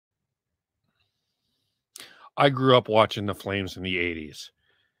I grew up watching the Flames in the 80s.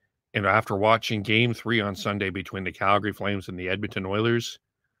 And after watching Game 3 on Sunday between the Calgary Flames and the Edmonton Oilers,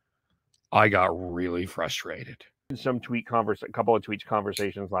 I got really frustrated. A couple of tweets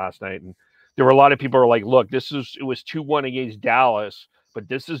conversations last night, and there were a lot of people who were like, look, it was 2-1 against Dallas, but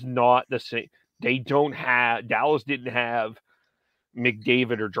this is not the same. Dallas didn't have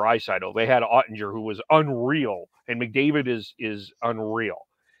McDavid or Draisaitl. They had Ottinger, who was unreal, and McDavid is unreal.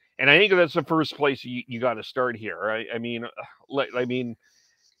 And I think that's the first place you got to start here. Right? I mean,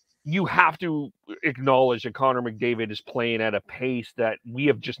 you have to acknowledge that Connor McDavid is playing at a pace that we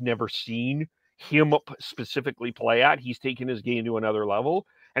have just never seen him specifically play at. He's taken his game to another level,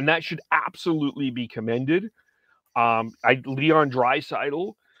 and that should absolutely be commended. Leon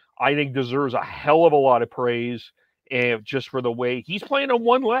Draisaitl, I think, deserves a hell of a lot of praise, and just for the way he's playing on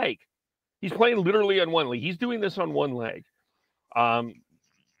one leg. He's playing literally on one leg. He's doing this on one leg.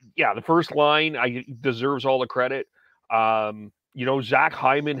 The first line deserves all the credit. Zach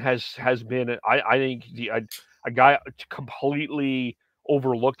Hyman has been, I think, a guy completely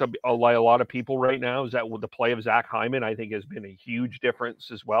overlooked by a lot of people right now. Is that with the play of Zach Hyman, I think, has been a huge difference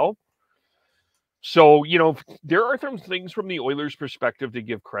as well. So, there are some things from the Oilers' perspective to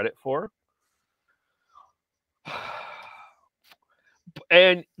give credit for.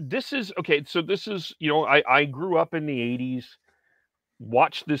 And this is, okay, so this is, I grew up in the 80s,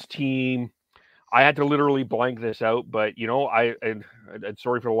 watched this team. I had to literally blank this out, but, and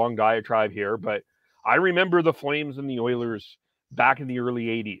sorry for the long diatribe here, but I remember the Flames and the Oilers back in the early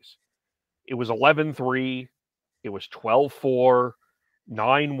 80s. It was 11-3. It was 12-4,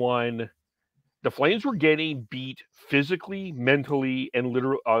 9-1. The Flames were getting beat physically, mentally, and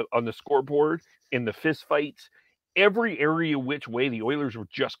literally on the scoreboard, in the fist fights. Every area which way, the Oilers were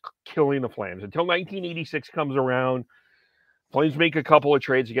just killing the Flames until 1986 comes around. Flames make a couple of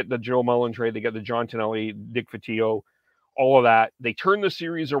trades. They get the Joe Mullen trade. They get the John Tonelli, Nick Fotiu, all of that. They turn the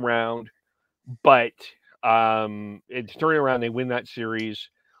series around, but it's turning around. They win that series.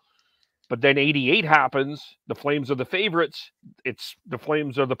 But then 88 happens. The Flames are the favorites. It's the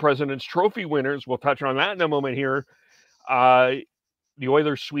Flames are the President's Trophy winners. We'll touch on that in a moment here. The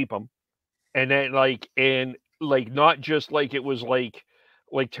Oilers sweep them. And then not just like it was like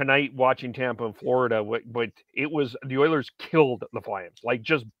tonight watching Tampa and Florida, but it was the Oilers killed the Flames,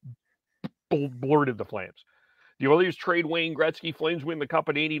 just blurted the Flames. The Oilers trade Wayne Gretzky. Flames win the Cup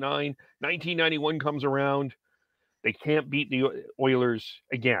in 89. 1991 comes around. They can't beat the Oilers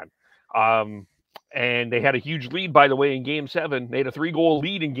again. And they had a huge lead, by the way, in Game 7. They had a 3-goal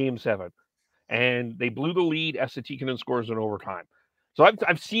lead in Game 7. And they blew the lead. Esa Tikkanen scores in overtime. So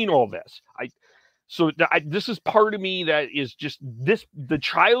I've seen all this. This is part of me that is just this. The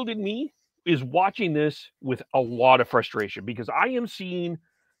child in me is watching this with a lot of frustration because I am seeing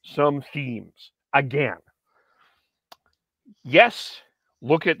some themes again. Yes,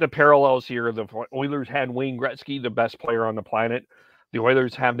 look at the parallels here. The Oilers had Wayne Gretzky, the best player on the planet. The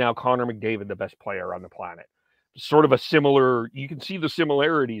Oilers have now Connor McDavid, the best player on the planet. Sort of a similar, you can see the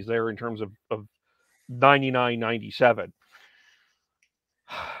similarities there in terms of 99, 97.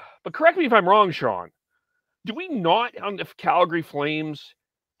 But correct me if I'm wrong, Sean. Do we not, on the Calgary Flames,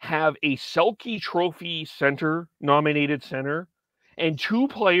 have a Selke Trophy nominated center, and 2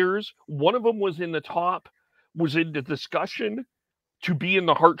 players, one of them was in the discussion to be in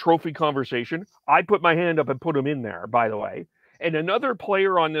the Hart Trophy conversation? I put my hand up and put him in there, by the way. And another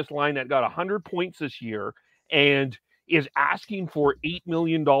player on this line that got 100 points this year and is asking for $8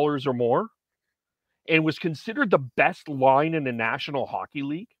 million or more and was considered the best line in the National Hockey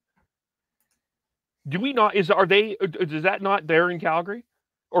League. Do we not? Is that not there in Calgary,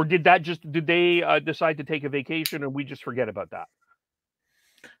 or did they decide to take a vacation and we just forget about that?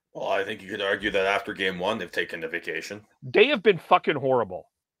 Well, I think you could argue that after Game 1, they've taken a vacation. They have been fucking horrible,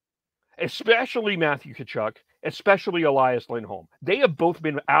 especially Matthew Tkachuk, especially Elias Lindholm. They have both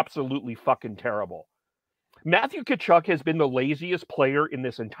been absolutely fucking terrible. Matthew Tkachuk has been the laziest player in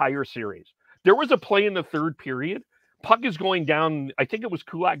this entire series. There was a play in the third period. Puck is going down. I think it was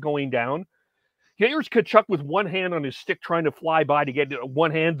Kulak going down. Here's Tkachuk with one hand on his stick trying to fly by to get one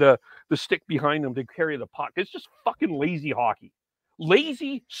hand the stick behind him to carry the puck. It's just fucking lazy hockey.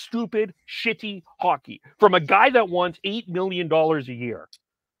 Lazy, stupid, shitty hockey from a guy that wants $8 million a year.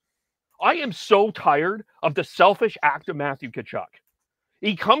 I am so tired of the selfish act of Matthew Tkachuk.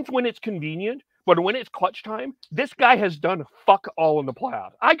 He comes when it's convenient, but when it's clutch time, this guy has done fuck all in the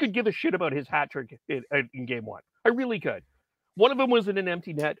playoffs. I could give a shit about his hat trick in Game 1. I really could. One of them was in an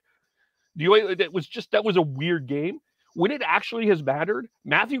empty net. That was a weird game. When it actually has mattered,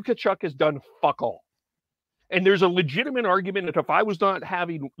 Matthew Tkachuk has done fuck all. And there's a legitimate argument that if I was not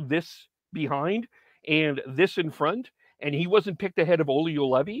having this behind, and this in front, and he wasn't picked ahead of Ole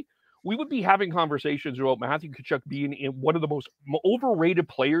Juolevi, we would be having conversations about Matthew Tkachuk being one of the most overrated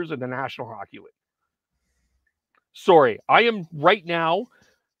players in the National Hockey League. Sorry, I am right now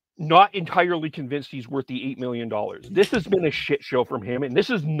not entirely convinced he's worth the $8 million. This has been a shit show from him, and this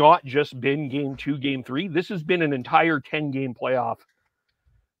has not just been game 2, game 3. This has been an entire 10-game playoff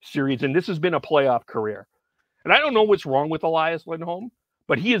series, and this has been a playoff career. And I don't know what's wrong with Elias Lindholm,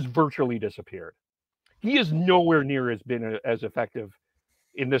 but he has virtually disappeared. He is nowhere near as been as effective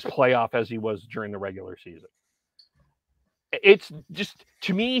in this playoff as he was during the regular season. It's just,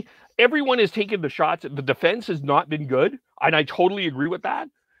 to me, everyone has taken the shots. The defense has not been good, and I totally agree with that.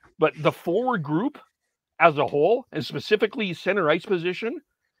 But the forward group as a whole, and specifically center ice position,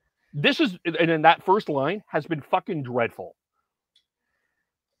 and in that first line has been fucking dreadful.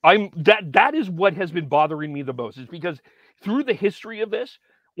 That is what has been bothering me the most, is because through the history of this,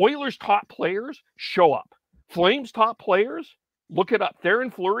 Oilers top players show up. Flames top players, look it up.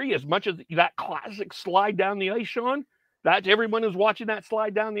 Theoren Fleury, as much as that classic slide down the ice, Sean, that everyone is watching that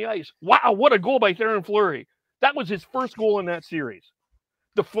slide down the ice. Wow, what a goal by Theoren Fleury. That was his first goal in that series.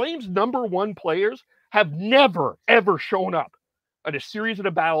 The Flames' number 1 players have never, ever shown up at a series of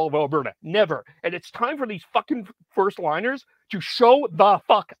the Battle of Alberta. Never. And it's time for these fucking first liners to show the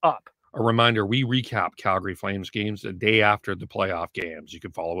fuck up. A reminder, we recap Calgary Flames games the day after the playoff games. You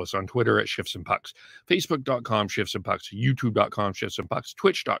can follow us on Twitter at Shifts and Pucks, Facebook.com Shifts and Pucks, YouTube.com Shifts and Pucks,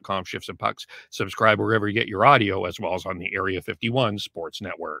 Twitch.com Shifts and Pucks. Subscribe wherever you get your audio, as well as on the Area 51 Sports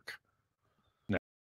Network.